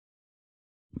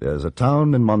There's a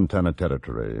town in Montana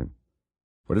Territory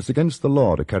where it's against the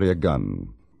law to carry a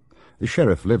gun. The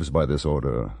sheriff lives by this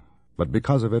order, but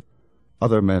because of it,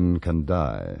 other men can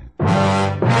die.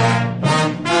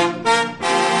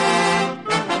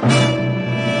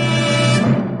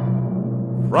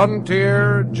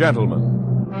 Frontier Gentlemen.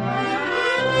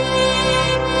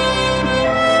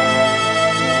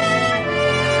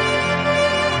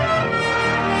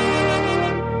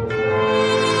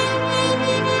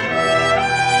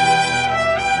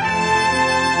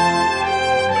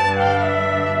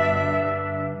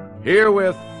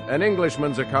 Herewith, an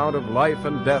Englishman's account of life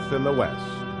and death in the West.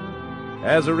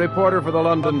 As a reporter for the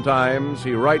London Times,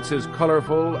 he writes his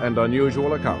colorful and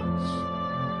unusual accounts.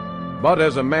 But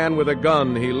as a man with a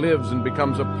gun, he lives and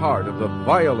becomes a part of the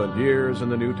violent years in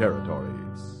the new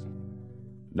territories.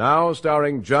 Now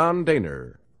starring John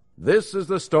Daner, this is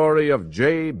the story of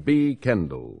J.B.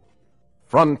 Kendall,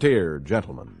 Frontier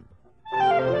Gentleman.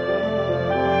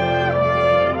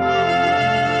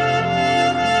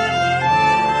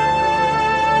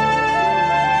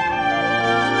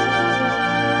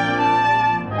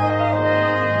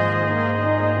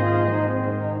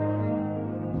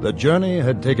 The journey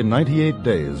had taken 98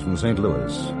 days from St.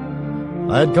 Louis.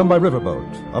 I had come by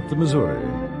riverboat up the Missouri,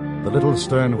 the little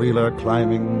stern wheeler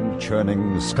climbing,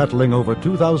 churning, scuttling over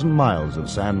 2,000 miles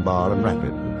of sandbar and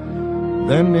rapid.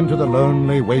 Then into the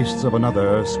lonely wastes of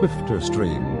another, swifter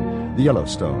stream, the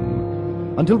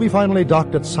Yellowstone, until we finally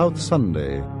docked at South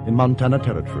Sunday in Montana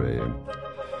Territory.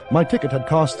 My ticket had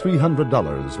cost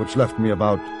 $300, which left me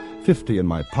about $50 in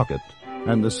my pocket,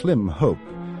 and the slim hope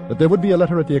that there would be a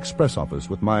letter at the express office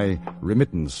with my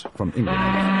remittance from England.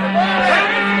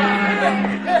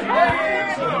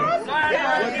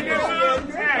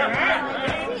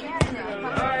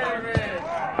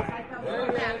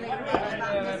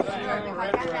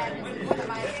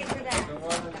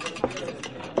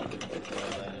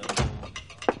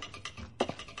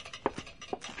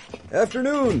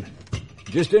 Afternoon.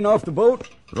 Just in off the boat?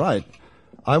 Right.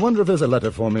 I wonder if there's a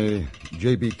letter for me,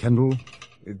 J.B. Kendall.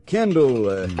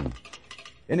 Kendall,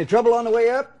 any trouble on the way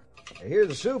up? I hear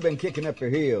the Sioux been kicking up their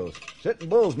heels. Sitting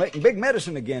bulls making big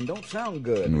medicine again. Don't sound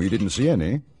good. We didn't see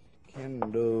any.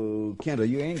 Kendall,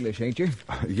 you English, ain't you?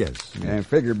 Yes. I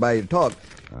figured by your talk.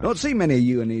 Don't see many of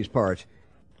you in these parts.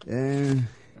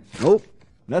 Nope.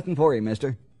 Nothing for you,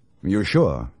 mister. You're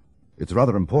sure? It's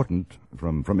rather important.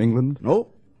 From England?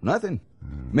 Nope. Nothing.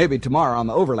 Maybe tomorrow on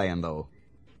the overland, though.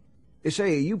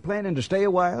 Say, you planning to stay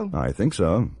a while? I think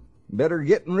so. Better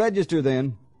get and register,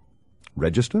 then.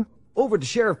 Register? Over to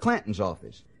Sheriff Clanton's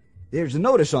office. There's a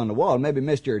notice on the wall, maybe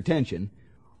missed your attention.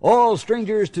 All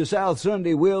strangers to South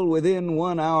Sunday will, within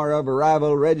 1 hour of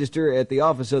arrival, register at the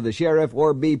office of the sheriff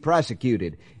or be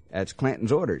prosecuted. That's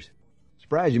Clanton's orders.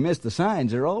 Surprised you missed the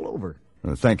signs. They're all over.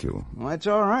 Thank you. Well, that's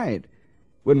all right.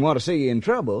 Wouldn't want to see you in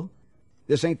trouble.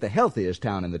 This ain't the healthiest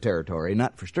town in the territory,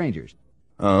 not for strangers.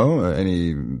 Oh,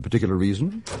 any particular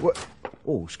reason? What?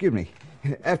 Oh, excuse me.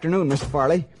 Afternoon, Mr.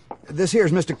 Farley. This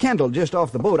here's Mr. Kendall, just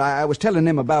off the boat. I was telling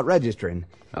him about registering.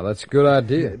 Now, that's a good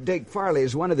idea. Dick Farley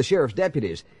is one of the sheriff's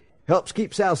deputies. Helps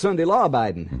keep South Sunday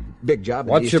law-abiding. Big job.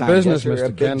 What's your business,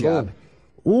 Mr. Kendall?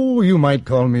 Oh, you might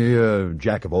call me a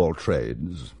jack of all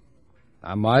trades.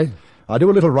 I might? I do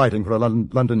a little writing for a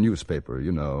London newspaper,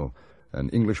 you know. An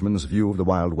Englishman's view of the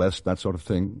Wild West, that sort of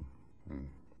thing.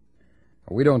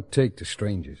 We don't take to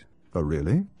strangers. Oh,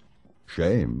 really?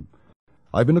 Shame.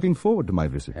 I've been looking forward to my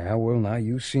visit. Yeah, well, now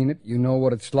you've seen it. You know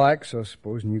what it's like, so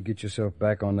supposing you get yourself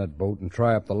back on that boat and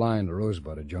try up the line to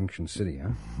Rosebud at Junction City,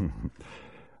 huh?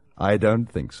 I don't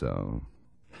think so.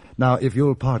 Now, if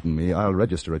you'll pardon me, I'll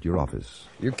register at your office.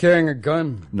 You carrying a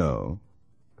gun? No.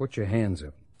 Put your hands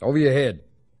up. Over your head.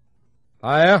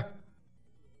 Higher.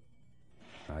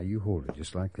 Now, you hold it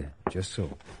just like that. Just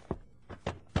so.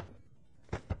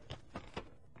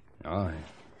 All right.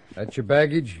 That's your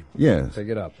baggage? Yes. Pick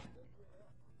it up.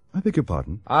 I beg your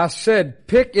pardon? I said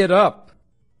pick it up.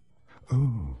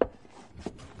 Oh.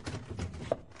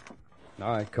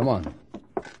 All right, come on.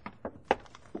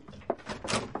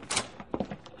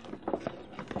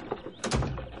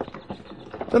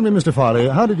 Tell me, Mr. Farley,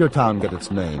 how did your town get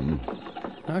its name?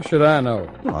 How should I know?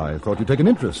 I thought you'd take an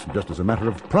interest, just as a matter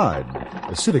of pride.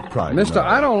 A civic pride. Mister,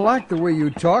 I don't like the way you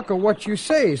talk or what you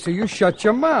say, so you shut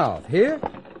your mouth. Here?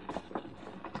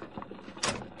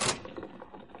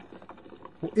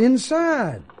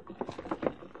 Inside.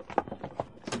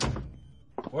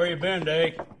 Where you been,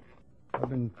 Dake? I've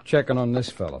been checking on this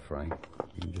fella, Frank.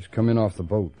 He just come in off the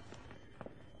boat.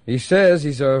 He says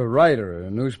he's a writer,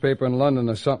 a newspaper in London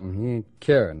or something. He ain't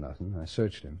carrying nothing. I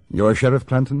searched him. You're Sheriff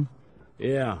Clanton?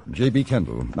 Yeah. J.B.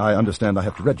 Kendall. I understand I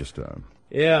have to register.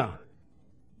 Yeah.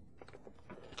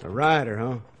 A writer,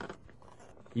 huh?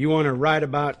 You want to write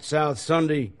about South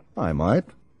Sunday? I might.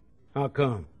 How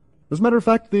come? As a matter of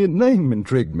fact, the name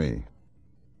intrigued me.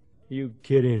 You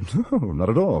kidding? No, not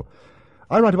at all.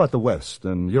 I write about the West,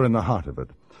 and you're in the heart of it.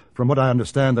 From what I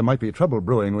understand, there might be trouble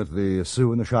brewing with the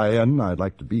Sioux and the Cheyenne. I'd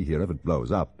like to be here if it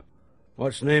blows up.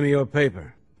 What's the name of your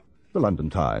paper? The London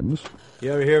Times.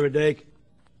 You ever hear of it, Dake?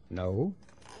 No.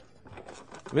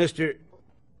 Mister,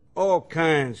 all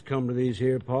kinds come to these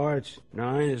here parts.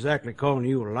 Now, I ain't exactly calling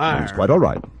you a liar. It's quite all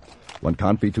right. One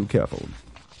can't be too careful.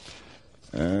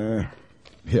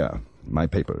 Here, my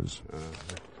papers.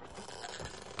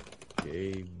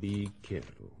 J.B.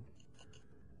 Kendall.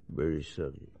 British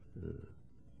subject.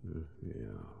 Yeah.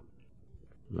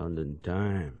 London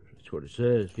Times. That's what it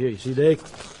says. Here, you see, Dake?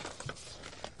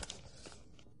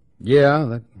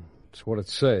 Yeah, that's what it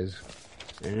says.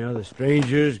 Any other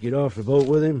strangers get off the boat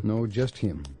with him? No, just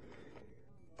him.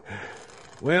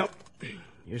 Well,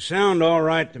 you sound all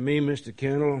right to me, Mr.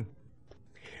 Kendall.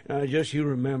 Now, just you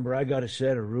remember, I got a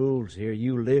set of rules here.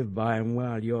 You live by 'em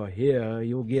while you're here.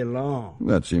 You'll get along.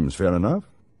 That seems fair enough.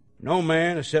 No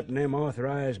man, except them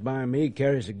authorized by me,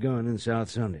 carries a gun in South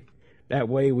Sunday. That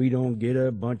way we don't get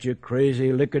a bunch of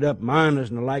crazy, liquored-up miners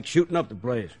and the like shooting up the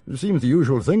place. It seems the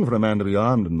usual thing for a man to be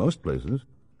armed in most places.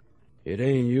 It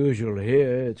ain't usual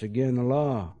here. It's against the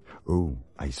law. Oh,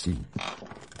 I see.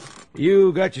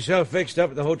 You got yourself fixed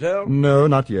up at the hotel? No,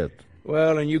 not yet.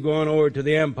 Well, then you go on over to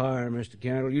the Empire, Mr.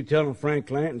 Kendall. You tell them Frank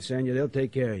Clanton send you. They'll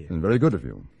take care of you. Very good of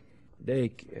you.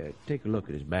 Dake, take a look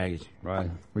at his baggage. Right.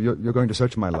 Well, you're going to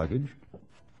search my luggage?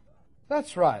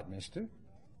 That's right, mister.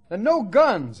 There are no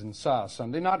guns in South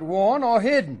Sunday, not worn or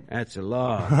hidden. That's a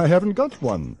law. I haven't got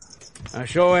one. I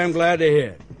sure am glad to hear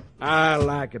it. I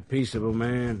like a peaceable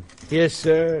man. Yes,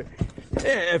 sir.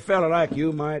 A fella like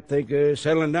you might think of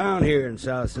settling down here in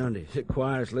South Sunday. It's the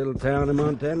quietest little town in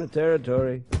Montana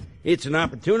Territory. It's an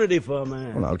opportunity for a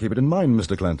man. Well, I'll keep it in mind,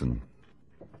 Mr. Clanton.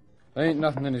 There ain't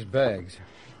nothing in his bags.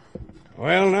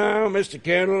 Well, now, Mr.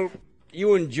 Kendall,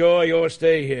 you enjoy your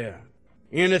stay here.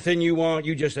 Anything you want,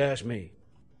 you just ask me.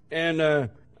 And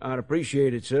I'd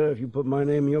appreciate it, sir, if you put my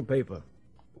name in your paper.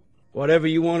 Whatever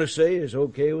you want to say is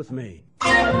okay with me.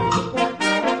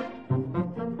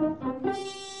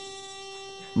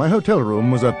 My hotel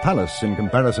room was a palace in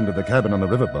comparison to the cabin on the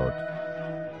riverboat.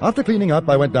 After cleaning up,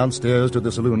 I went downstairs to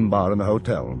the saloon bar in the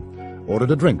hotel,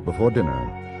 ordered a drink before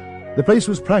dinner. The place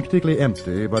was practically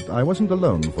empty, but I wasn't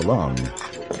alone for long.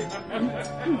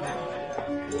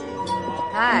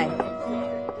 Hi.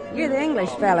 You're the English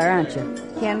fella, aren't you?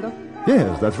 Kendall?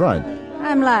 Yes, that's right.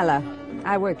 I'm Lila.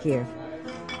 I work here.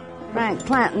 Frank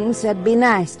Clanton said be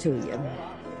nice to you.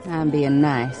 I'm being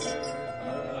nice.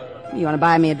 You want to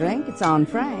buy me a drink? It's on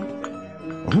Frank.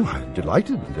 Oh,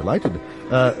 delighted.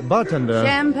 Bartender...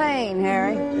 Champagne,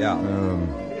 Harry.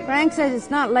 Yeah. Frank says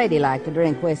it's not ladylike to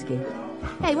drink whiskey.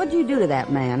 Hey, what'd you do to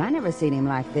that man? I never seen him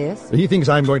like this. He thinks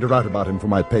I'm going to write about him for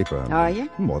my paper. Are you?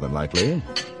 More than likely.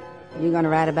 You gonna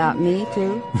write about me,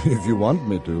 too? If you want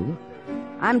me to.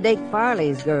 I'm Dake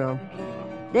Farley's girl.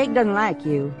 Dake doesn't like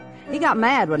you. He got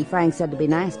mad when Frank said to be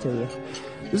nice to you.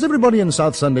 Does everybody in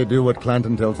South Sunday do what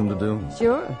Clanton tells them to do?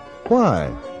 Sure. Why?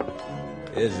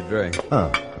 Here's a drink. Ah,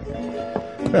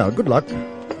 well, good luck.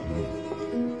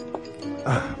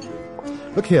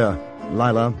 Look here,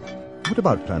 Lila. What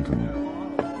about Clanton?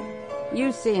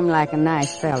 You seem like a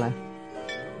nice fella.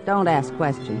 Don't ask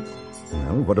questions.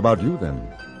 Well, what about you, then?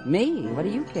 Me? What do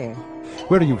you care?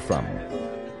 Where are you from?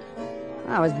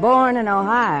 I was born in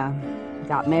Ohio.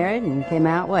 Got married and came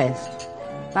out west.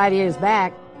 5 years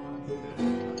back,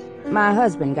 my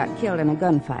husband got killed in a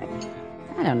gunfight.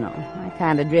 I don't know. I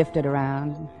kind of drifted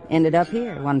around. Ended up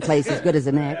here. One place as good as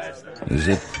the next. Is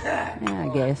it? Yeah,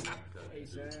 I guess.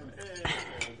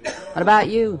 What about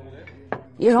you?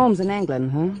 Your home's in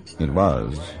England, huh? It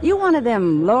was. You one of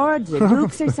them lords or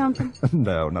dukes or something?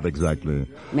 No, not exactly.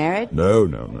 Married? No.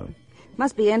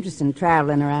 Must be interesting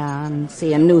traveling around,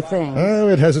 seeing new things. Oh,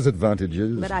 it has its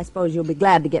advantages. But I suppose you'll be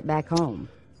glad to get back home.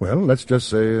 Well, let's just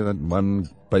say that one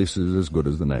place is as good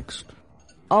as the next.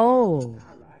 Oh.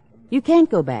 You can't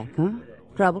go back, huh?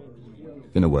 Trouble?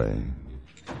 In a way.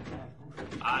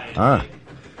 Ah.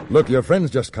 Look, your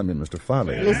friend's just come in, Mr.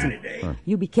 Farley. Listen,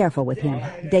 you be careful with him.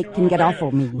 Dake can get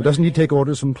awful mean. Well, doesn't he take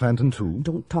orders from Clanton, too?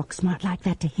 Don't talk smart like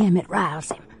that to him. It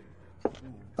riles him.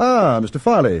 Ah, Mr.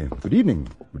 Farley. Good evening.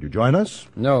 Would you join us?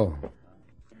 No.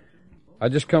 I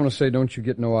just come to say don't you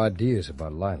get no ideas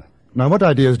about Lila. Now, what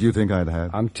ideas do you think I'd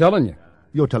have? I'm telling you.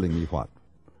 You're telling me what?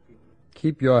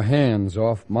 Keep your hands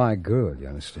off my girl, you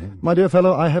understand? My dear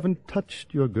fellow, I haven't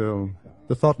touched your girl.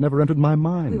 The thought never entered my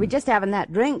mind. We were just having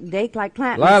that drink, Dake, like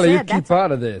Clanton Lila, said. you keep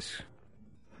out of this.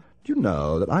 Do you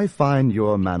know that I find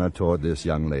your manner toward this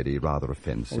young lady rather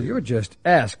offensive? Well, you're just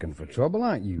asking for trouble,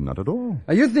 aren't you? Not at all.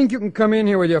 Now, you think you can come in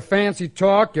here with your fancy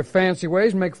talk, your fancy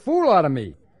ways, and make a fool out of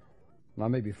me? Now,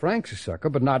 maybe Frank's a sucker,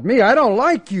 but not me. I don't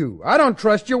like you. I don't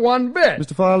trust you one bit.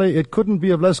 Mr. Farley, it couldn't be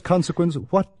of less consequence.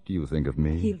 What do you think of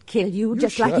me? He'll kill you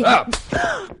just like he... Up.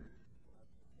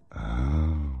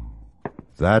 Oh,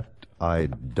 that I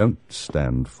don't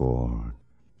stand for.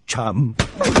 Chum.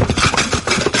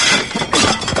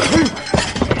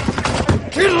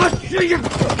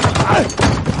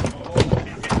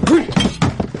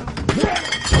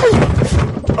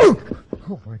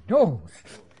 Oh, my nose.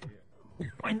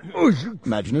 My nose.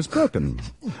 Imagine it's broken.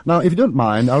 Now, if you don't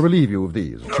mind, I'll relieve you of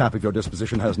these. A chap of your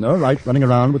disposition has no right running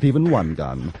around with even one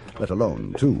gun, let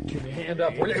alone two. Hand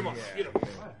up, will you?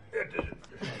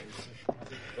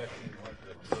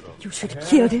 You should have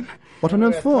killed him. What on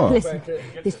earth for? Listen,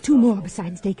 there's two more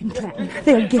besides Dake and Clanton.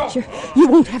 They'll get you. You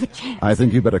won't have a chance. I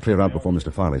think you better clear out before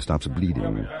Mr. Farley stops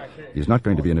bleeding. He's not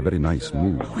going to be in a very nice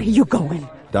mood. Where are you going?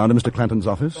 Down to Mr. Clanton's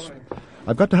office.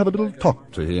 I've got to have a little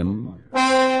talk to him.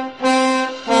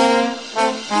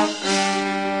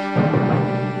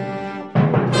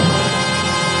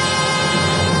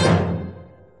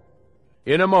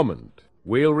 In a moment,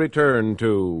 we'll return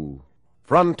to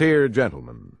Frontier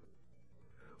Gentlemen.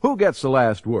 Who gets the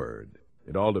last word?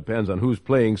 It all depends on who's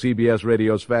playing CBS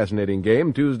Radio's fascinating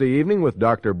game Tuesday evening with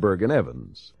Dr. Bergen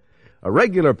Evans. A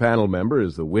regular panel member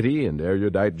is the witty and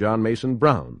erudite John Mason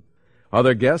Brown.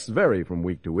 Other guests vary from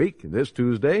week to week. This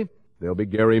Tuesday, they'll be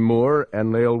Gary Moore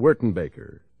and Lael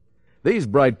Wertenbaker. These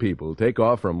bright people take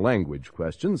off from language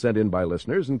questions sent in by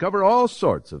listeners and cover all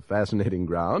sorts of fascinating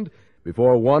ground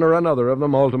before one or another of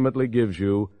them ultimately gives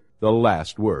you the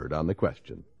last word on the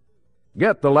question.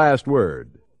 Get the last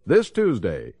word this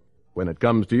Tuesday when it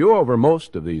comes to you over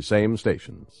most of these same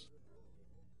stations.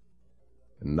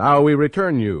 And now we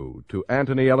return you to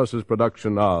Anthony Ellis's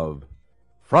production of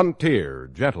Frontier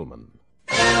Gentlemen.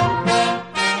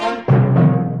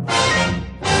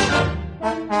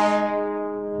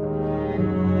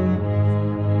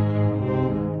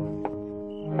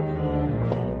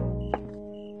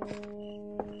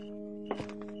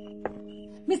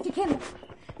 Mr. Kendall!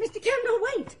 Mr. Kendall,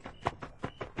 wait!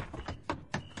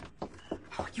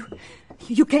 Oh,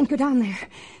 you can't go down there.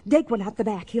 Dake went out the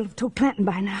back. He'll have told Clanton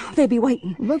by now. They'll be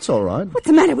waiting. Well, that's all right. What's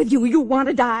the matter with you? You want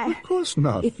to die? Of course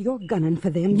not. If you're gunning for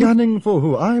them... Gunning for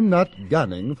who? I'm not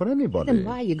gunning for anybody. Then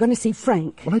why are you going to see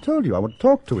Frank? Well, I told you I would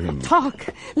talk to him. Talk?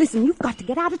 Listen, you've got to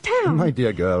get out of town. My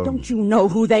dear girl. Don't you know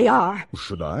who they are?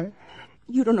 Should I?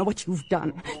 You don't know what you've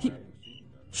done.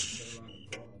 Shh.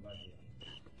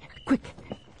 Quick,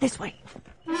 this way.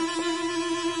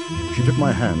 She took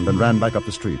my hand and ran back up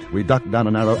the street. We ducked down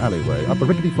a narrow alleyway, up a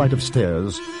rickety flight of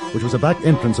stairs, which was the back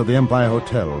entrance of the Empire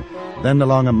Hotel, then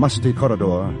along a musty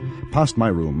corridor, past my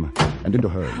room, and into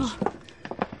hers.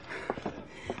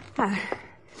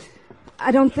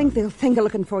 I don't think they'll think of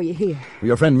looking for you here.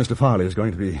 Your friend, Mr. Farley, is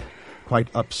going to be quite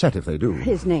upset if they do.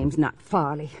 His name's not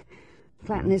Farley.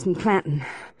 Clanton isn't Clanton.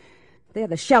 They're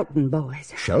the Shelton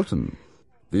boys. Shelton?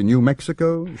 The New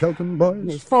Mexico Shelton boys?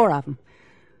 There's 4 of them.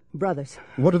 Brothers.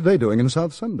 What are they doing in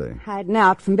South Sunday? Hiding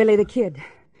out from Billy the Kid.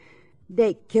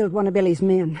 Dake killed one of Billy's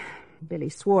men. Billy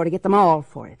swore to get them all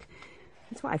for it.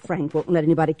 That's why Frank won't let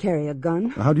anybody carry a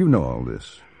gun. How do you know all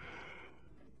this?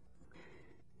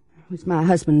 It was my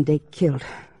husband Dake killed.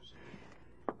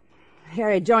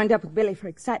 Harry joined up with Billy for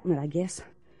excitement, I guess.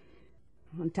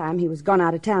 One time he was gone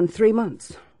out of town 3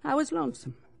 months. I was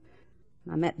lonesome.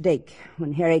 I met Dake.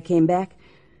 When Harry came back,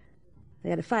 they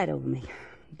had a fight over me.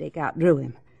 Dake outdrew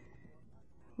him.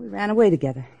 We ran away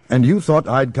together. And you thought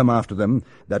I'd come after them,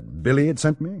 that Billy had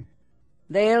sent me?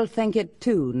 They'll think it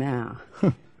too now.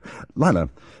 Lila,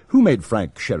 who made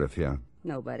Frank sheriff here?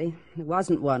 Nobody. There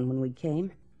wasn't one when we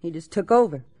came. He just took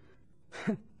over.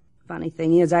 Funny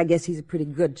thing is, I guess he's a pretty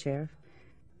good sheriff.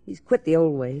 He's quit the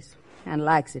old ways and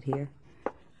likes it here.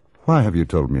 Why have you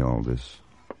told me all this?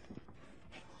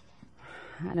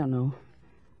 I don't know.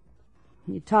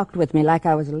 You talked with me like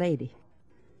I was a lady.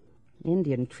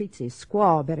 Indian treats his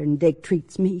squaw better than Dake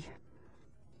treats me.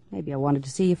 Maybe I wanted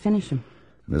to see you finish him.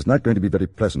 It's not going to be very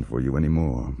pleasant for you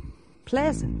anymore.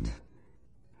 Pleasant?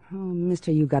 Oh,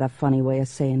 mister, you got a funny way of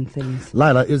saying things.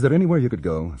 Lila, is there anywhere you could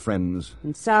go? Friends?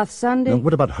 In South Sunday? No,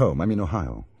 what about home? I mean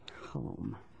Ohio.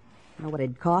 Home? Know what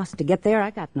it'd cost to get there? I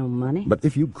got no money. But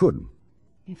if you could.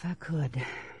 If I could.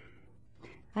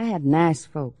 I had nice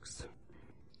folks.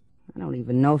 I don't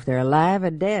even know if they're alive or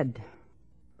dead.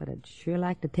 But I'd sure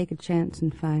like to take a chance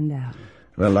and find out.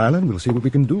 Well, Lila, we'll see what we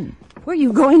can do. Where are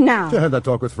you going now? To have that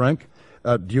talk with Frank.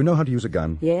 Do you know how to use a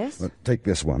gun? Yes. Well, take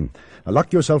this one. Now,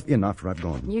 lock yourself in after I've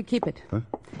gone. You keep it. Huh?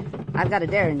 I've got a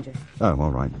Derringer. Oh,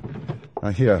 all right.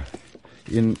 Here.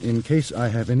 In case I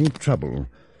have any trouble,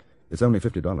 it's only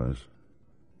 $50.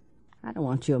 I don't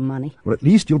want your money. Well, at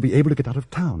least you'll be able to get out of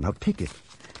town. Now, take it.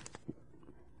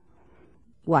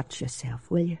 Watch yourself,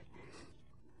 will you?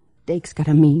 Dake's got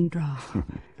a mean draw.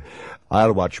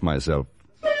 I'll watch myself.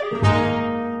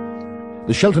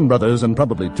 The Shelton brothers and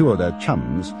probably two of their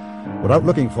chums were out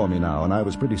looking for me now, and I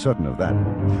was pretty certain of that.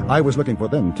 I was looking for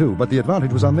them, too, but the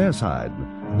advantage was on their side.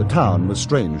 The town was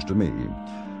strange to me.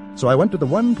 So I went to the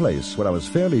one place where I was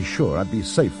fairly sure I'd be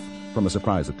safe from a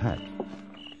surprise attack.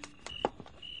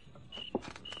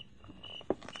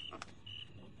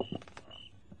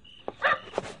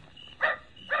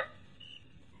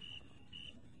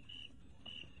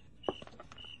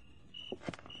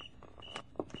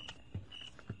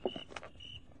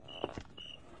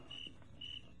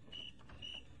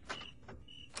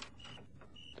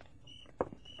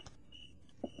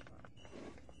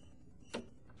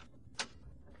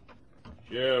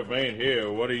 Sheriff ain't here.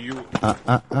 What are you...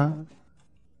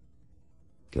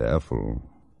 Careful.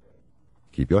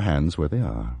 Keep your hands where they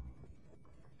are.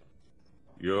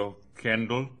 You're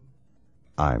Kendall?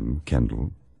 I'm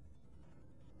Kendall.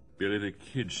 Billy the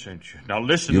Kid sent you. Now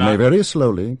listen, You may very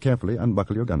slowly, carefully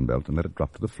unbuckle your gun belt and let it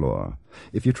drop to the floor.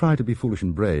 If you try to be foolish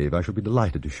and brave, I shall be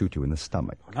delighted to shoot you in the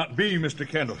stomach. Not be, Mr.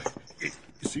 Kendall. You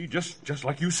see, just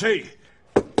like you say.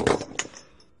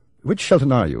 Which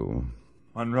Shelton are you?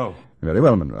 Monroe. Very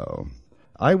well, Monroe.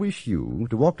 I wish you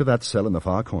to walk to that cell in the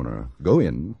far corner, go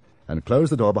in, and close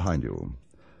the door behind you.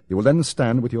 You will then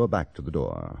stand with your back to the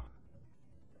door.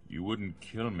 You wouldn't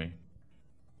kill me.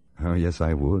 Oh, yes,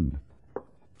 I would.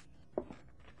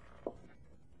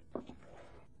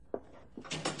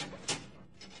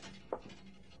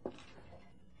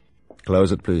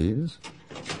 Close it, please.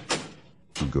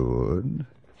 Good.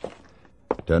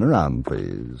 Turn around,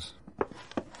 please.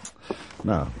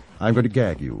 Now, I'm going to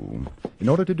gag you. In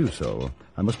order to do so,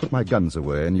 I must put my guns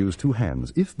away and use two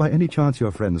hands. If by any chance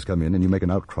your friends come in and you make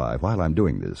an outcry while I'm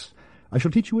doing this, I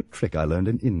shall teach you a trick I learned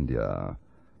in India.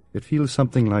 It feels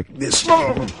something like this.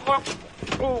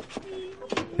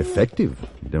 Effective,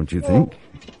 don't you think?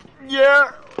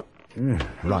 Yeah.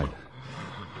 Right.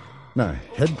 Now,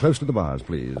 head close to the bars,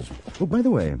 please. Oh, by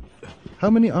the way, how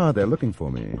many are there looking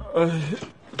for me?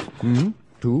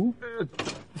 2?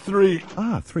 3.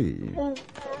 3.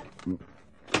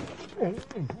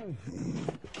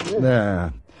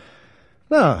 There.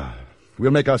 Now,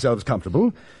 we'll make ourselves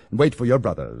comfortable and wait for your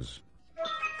brothers.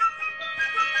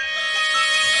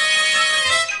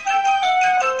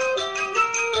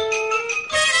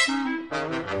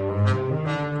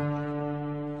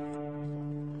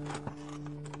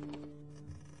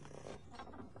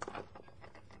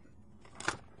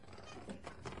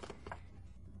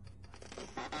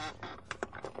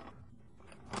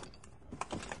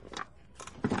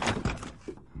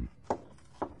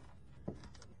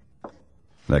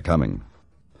 They're coming.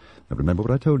 Now remember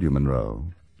what I told you, Monroe.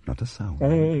 Not a sound.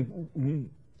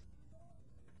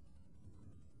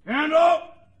 Hand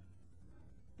up!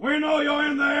 We know you're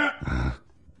in there.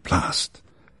 Blast.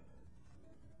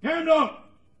 Hand up!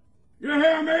 You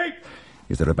hear me?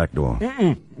 Is there a back door?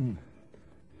 Come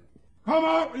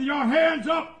out with your hands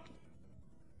up,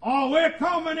 or we're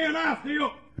coming in after you.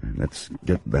 Let's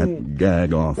get that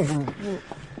gag off.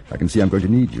 I can see I'm going to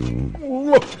need you.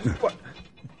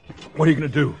 What are you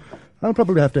going to do? I'll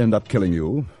probably have to end up killing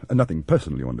you. Nothing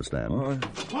personal, you understand.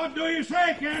 What do you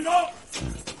say, Kendall?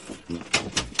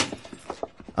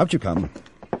 Out you come.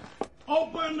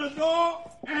 Open the door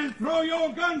and throw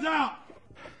your guns out.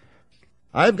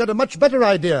 I've got a much better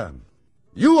idea.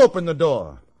 You open the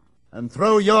door and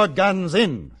throw your guns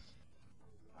in.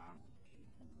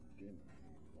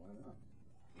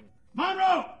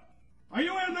 Monroe, are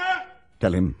you in there?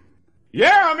 Tell him.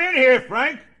 Yeah, I'm in here,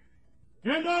 Frank.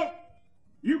 Kendall,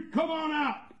 you come on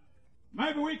out.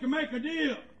 Maybe we can make a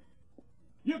deal.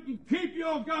 You can keep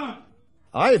your gun.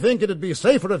 I think it'd be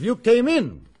safer if you came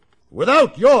in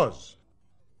without yours.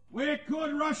 We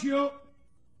could rush you.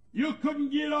 You couldn't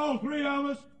get all three of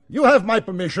us. You have my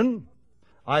permission.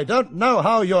 I don't know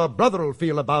how your brother will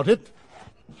feel about it.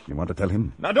 You want to tell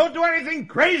him? Now, don't do anything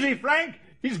crazy, Frank.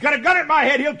 He's got a gun at my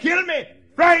head. He'll kill me.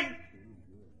 Frank!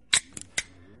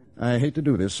 I hate to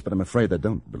do this, but I'm afraid I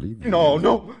don't believe you.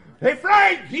 No. Hey,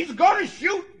 Frank, he's going to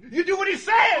shoot. You do what he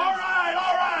says. All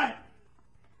right.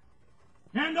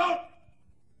 Kendall,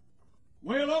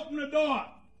 we'll open the door.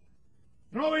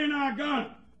 Throw in our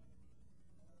gun.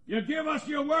 You give us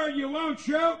your word you won't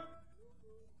shoot?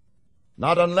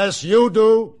 Not unless you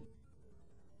do.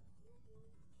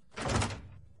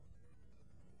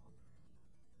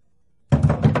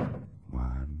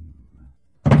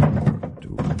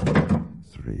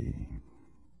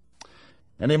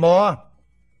 Any more?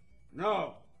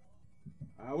 No.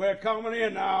 We're coming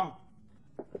in now.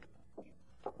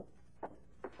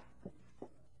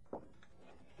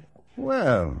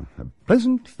 Well, a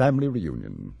pleasant family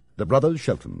reunion. The brothers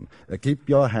Shelton. Keep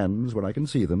your hands where I can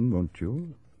see them, won't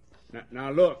you? Now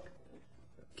look.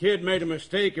 Kid made a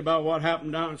mistake about what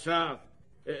happened down south.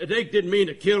 Dake didn't mean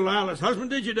to kill Lila's husband,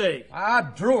 did you, Dake? I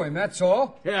drew him, that's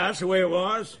all. Yeah, that's the way it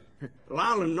was.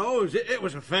 Lila knows it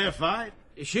was a fair fight.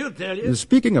 She'll tell you.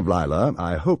 Speaking of Lila,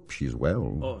 I hope she's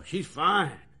well. Oh, she's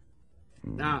fine.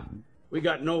 Now, we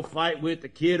got no fight with the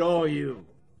kid or you.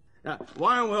 Now,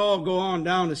 why don't we all go on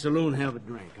down to the saloon and have a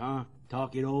drink, huh?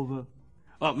 Talk it over.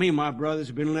 Me and my brothers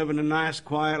have been living a nice,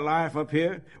 quiet life up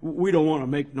here. We don't want to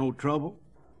make no trouble.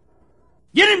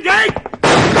 Get him, Dake!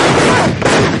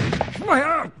 My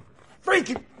arm!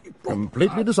 Frank!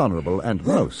 Completely dishonorable and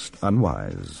most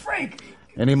unwise. Frank!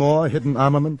 Any more hidden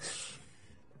armaments?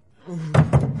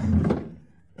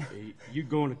 You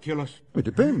going to kill us? It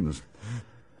depends.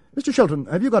 Mr. Shelton,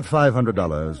 have you got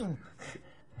 $500?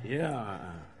 Yeah, I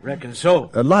reckon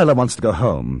so. Lila wants to go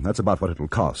home. That's about what it'll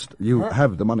cost. You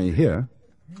have the money here.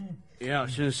 Yeah,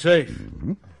 she's safe.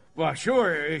 Well,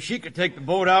 sure, she could take the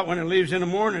boat out when it leaves in the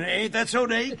morning. Ain't that so,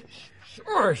 Dake?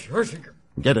 Sure she could.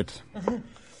 Get it.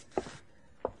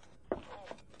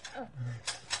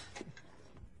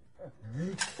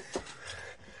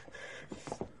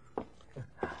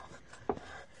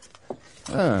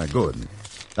 Good.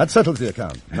 That settles the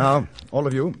account. Now, all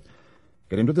of you,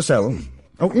 get into the cell.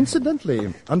 Oh,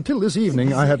 incidentally, until this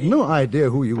evening, I had no idea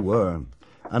who you were.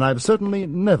 And I've certainly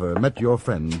never met your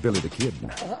friend, Billy the Kid.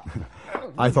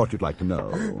 I thought you'd like to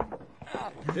know.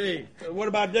 Hey, what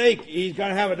about Dake? He's got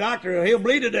to have a doctor or he'll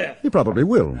bleed to death. He probably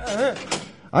will.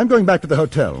 I'm going back to the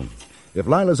hotel. If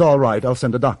Lila's all right, I'll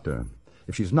send a doctor.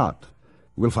 If she's not,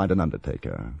 we'll find an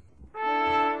undertaker.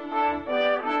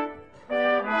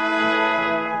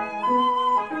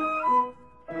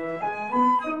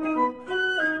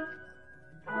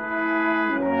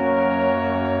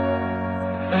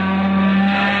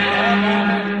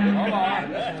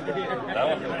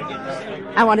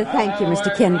 I want to thank you,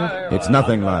 Mr. Kendall. It's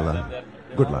nothing, Lila.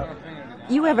 Good luck.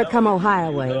 You ever come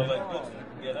Ohio way,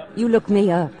 you look me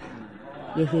up.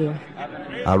 You hear?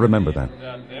 I'll remember that.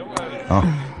 Oh.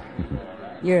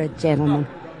 You're a gentleman.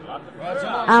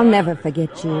 I'll never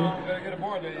forget you.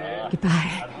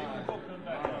 Goodbye.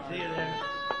 See you there.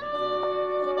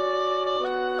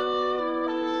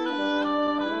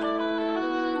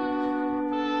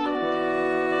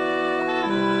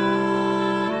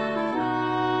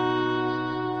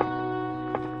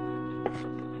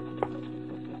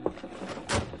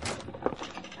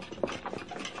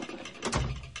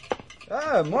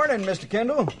 Morning, Mr.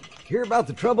 Kendall. Hear about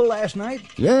the trouble last night?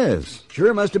 Yes.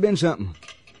 Sure must have been something.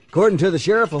 According to the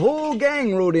sheriff, a whole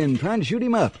gang rode in trying to shoot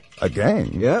him up. A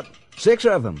gang? Yep, 6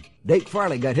 of them. Dake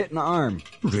Farley got hit in the arm.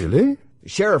 Really? The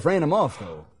sheriff ran him off,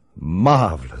 though.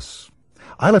 Marvelous.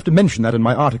 I'll have to mention that in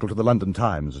my article to the London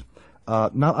Times.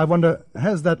 Now, I wonder,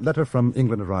 has that letter from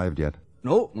England arrived yet?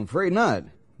 Nope, I'm afraid not.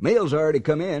 Mail's already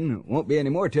come in. Won't be any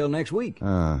more till next week.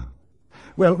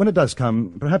 Well, when it does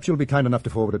come, perhaps you'll be kind enough to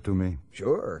forward it to me.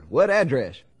 Sure. What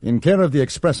address? In care of the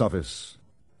Express Office.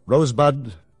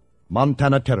 Rosebud,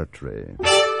 Montana Territory.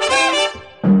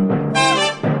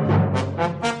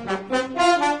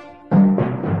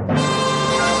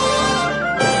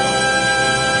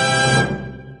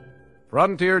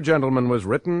 Frontier Gentleman was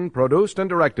written, produced, and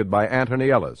directed by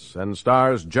Anthony Ellis and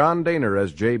stars John Daner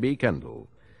as J.B. Kendall.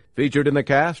 Featured in the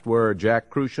cast were Jack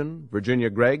Crucian, Virginia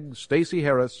Gregg, Stacey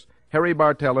Harris, Harry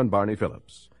Bartell, and Barney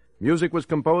Phillips. Music was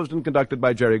composed and conducted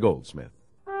by Jerry Goldsmith.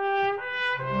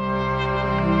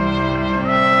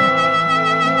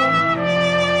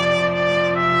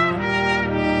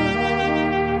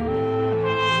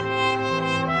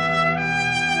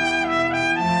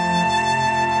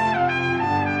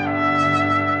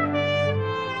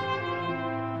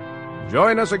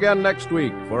 Join us again next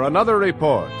week for another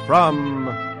report from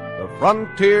the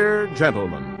Frontier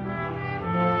Gentleman.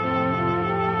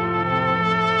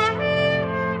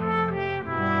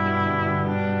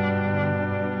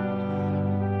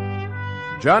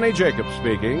 Johnny Jacobs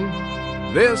speaking.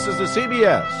 This is the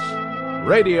CBS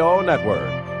Radio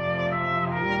Network.